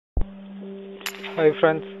Hi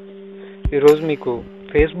friends, ఈరోజు మీకు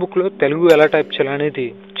ఫేస్బుక్లో తెలుగు ఎలా టైప్ చేయాలనేది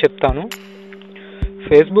చెప్తాను.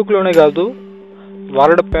 ఫేస్బుక్లోనే కాదు,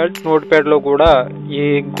 వర్డ్ ప్యాడ్, నోట్ ప్యాడ్లో కూడా ఈ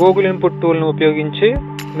గూగుల్ ఇన్పుట్ టూల్ని ఉపయోగించి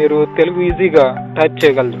మీరు తెలుగు ఈజీగా టైప్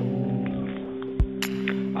చేయగలరు.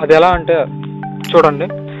 అది ఎలా అంటే చూడండి.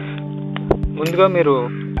 ముందుగా మీరు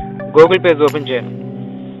గూగుల్ పేజ్ ఓపెన్ చేయండి.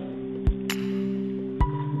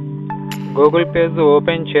 గూగుల్ పేజ్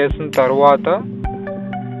ఓపెన్ చేసిన తర్వాత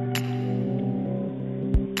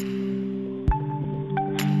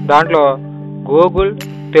దాంట్లో గూగుల్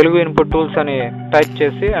తెలుగు ఇన్పుట్ టూల్స్ అని టైప్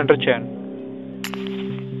చేసి ఎంటర్ చేయండి.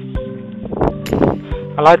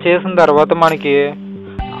 అలా చేసిన తర్వాత మనకి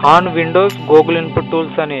on Windows Google input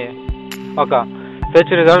tools అని ఒక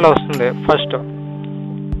సెర్చ్ రిజల్ట్ వస్తుంది. ఫస్ట్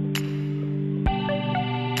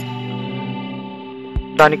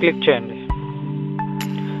దాన్ని క్లిక్ చేయండి.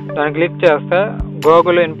 దాన్ని క్లిక్ చేస్తే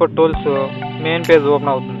Google input tools main page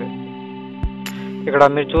open అవుతుంది. ఇక్కడ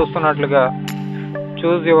మీరు చూస్తున్నట్లుగా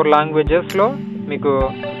చూజ్ యువర్ లాంగ్వేజెస్లో మీకు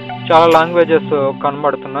చాలా లాంగ్వేజెస్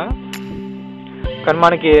కనబడుతున్నాయి. కానీ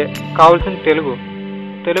మనకి కావాల్సిన తెలుగు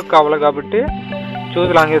కావాలి కాబట్టి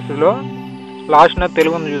చూజ్ లాంగ్వేజెస్లో లాస్ట్న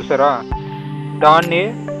తెలుగు ఉంది చూసారా, దాన్ని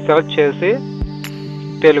సెలెక్ట్ చేసి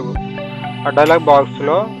తెలుగు ఆ డైలాగ్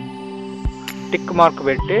బాక్స్లో టిక్ మార్క్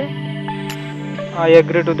పెట్టి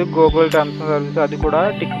agree to the Google terms and services అది కూడా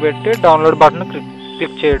టిక్ పెట్టి డౌన్లోడ్ బటన్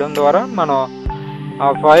క్లిక్ చేయడం ద్వారా మనం ఆ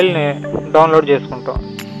ఫైల్ని డౌన్లోడ్ చేసుకుంటాం.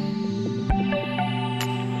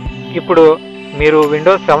 ఇప్పుడు మీరు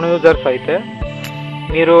విండోస్ 7 యూజర్స్ అయితే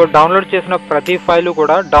మీరు డౌన్లోడ్ చేసిన ప్రతి ఫైలు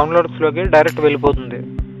కూడా డౌన్లోడ్స్లోకి డైరెక్ట్ వెళ్ళిపోతుంది.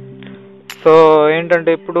 సో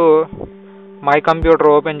ఏంటంటే ఇప్పుడు మై కంప్యూటర్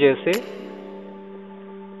ఓపెన్ చేసి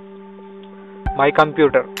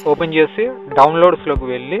డౌన్లోడ్స్లోకి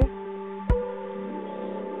వెళ్ళి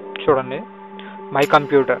చూడండి, మై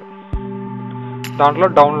కంప్యూటర్ దాంట్లో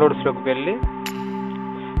డౌన్లోడ్స్లోకి వెళ్ళి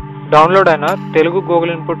డౌన్లోడ్ అయిన Telugu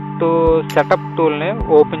Google input setup టూల్ని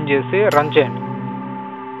open చేసి రన్ చేయండి.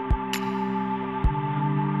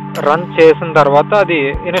 రన్ చేసిన తర్వాత అది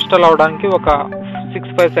ఇన్స్టాల్ అవడానికి ఒక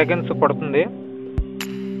 6-5 సెకండ్స్ పడుతుంది.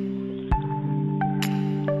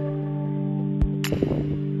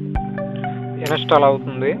 ఇన్స్టాల్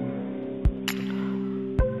అవుతుంది.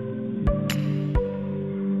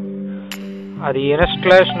 అది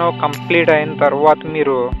ఇన్స్టాలేషన్ కంప్లీట్ అయిన తర్వాత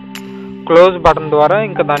మీరు క్లోజ్ బటన్ ద్వారా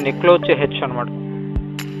ఇంకా దాన్ని క్లోజ్ చేయొచ్చు అన్నమాట.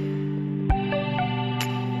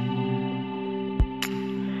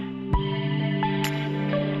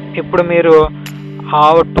 ఇప్పుడు మీరు ఆ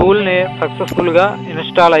టూల్ని సక్సెస్ఫుల్గా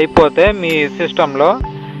ఇన్స్టాల్ అయిపోతే మీ సిస్టంలో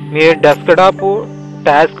మీ డెస్క్టాప్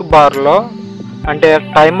టాస్క్ బార్లో అంటే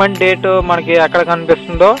టైమ్ అండ్ డేట్ మనకి ఎక్కడ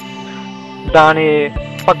కనిపిస్తుందో దాని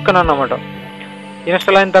పక్కన అన్నమాట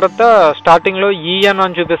ఇన్స్టాల్ అయిన తర్వాత స్టార్టింగ్లో ఈఎన్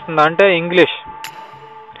అని చూపిస్తుంది, అంటే ఇంగ్లీష్.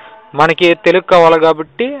 మనకి తెలుగు కావాలి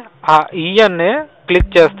కాబట్టి ఆ ఈఎన్ని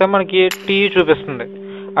క్లిక్ చేస్తే మనకి టీ చూపిస్తుంది.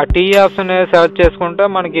 ఆ టీ ఆప్షన్ సెలెక్ట్ చేసుకుంటే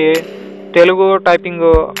మనకి తెలుగు టైపింగ్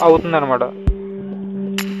అవుతుంది అనమాట.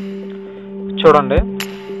 చూడండి,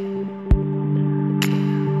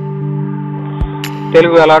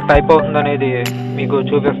 తెలుగు ఎలా టైప్ అవుతుంది అనేది మీకు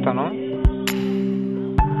చూపిస్తాను.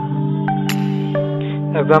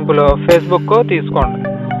 ఎగ్జాంపుల్ ఫేస్బుక్ తీసుకోండి.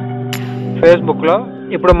 ఫేస్బుక్లో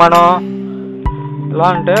ఇప్పుడు మనం ఎలా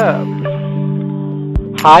అంటే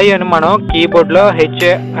హాయ్ అని మనం కీబోర్డ్లో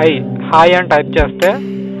హాయ్ అని టైప్ చేస్తే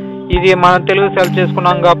ఇది మనం తెలుగు సెలెక్ట్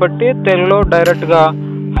చేసుకున్నాం కాబట్టి తెలుగులో డైరెక్ట్గా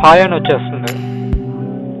హాయ్ అని వచ్చేస్తుంది.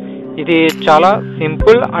 ఇది చాలా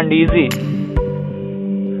సింపుల్ అండ్ ఈజీ.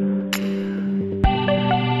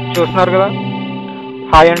 చూస్తున్నారు కదా,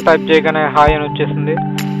 హాయ్ అని టైప్ చేయగానే హాయ్ అని వచ్చేసింది.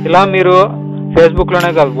 ఇలా మీరు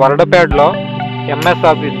ఫేస్బుక్లోనే కాదు, వర్డ్ ప్యాడ్లో, ఎంఎస్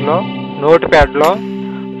ఆఫీస్లో, నోట్ ప్యాడ్లో,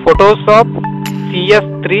 ఫోటోషాప్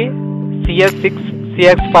CS3, CS6,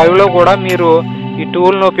 CS5లో కూడా మీరు ఈ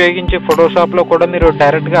టూల్ని ఉపయోగించి ఫోటోషాప్లో కూడా మీరు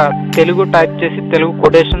డైరెక్ట్గా తెలుగు టైప్ చేసి తెలుగు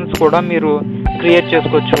కొటేషన్స్ కూడా మీరు క్రియేట్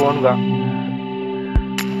చేసుకోవచ్చు ఓన్గా.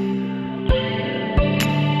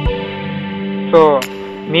 సో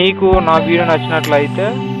మీకు నా వీడియో నచ్చినట్లయితే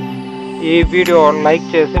ఈ వీడియో లైక్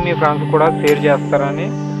చేసి మీ ఫ్రెండ్స్ కూడా షేర్ చేస్తారని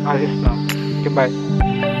ఆశిస్తున్నాను. బాయ్.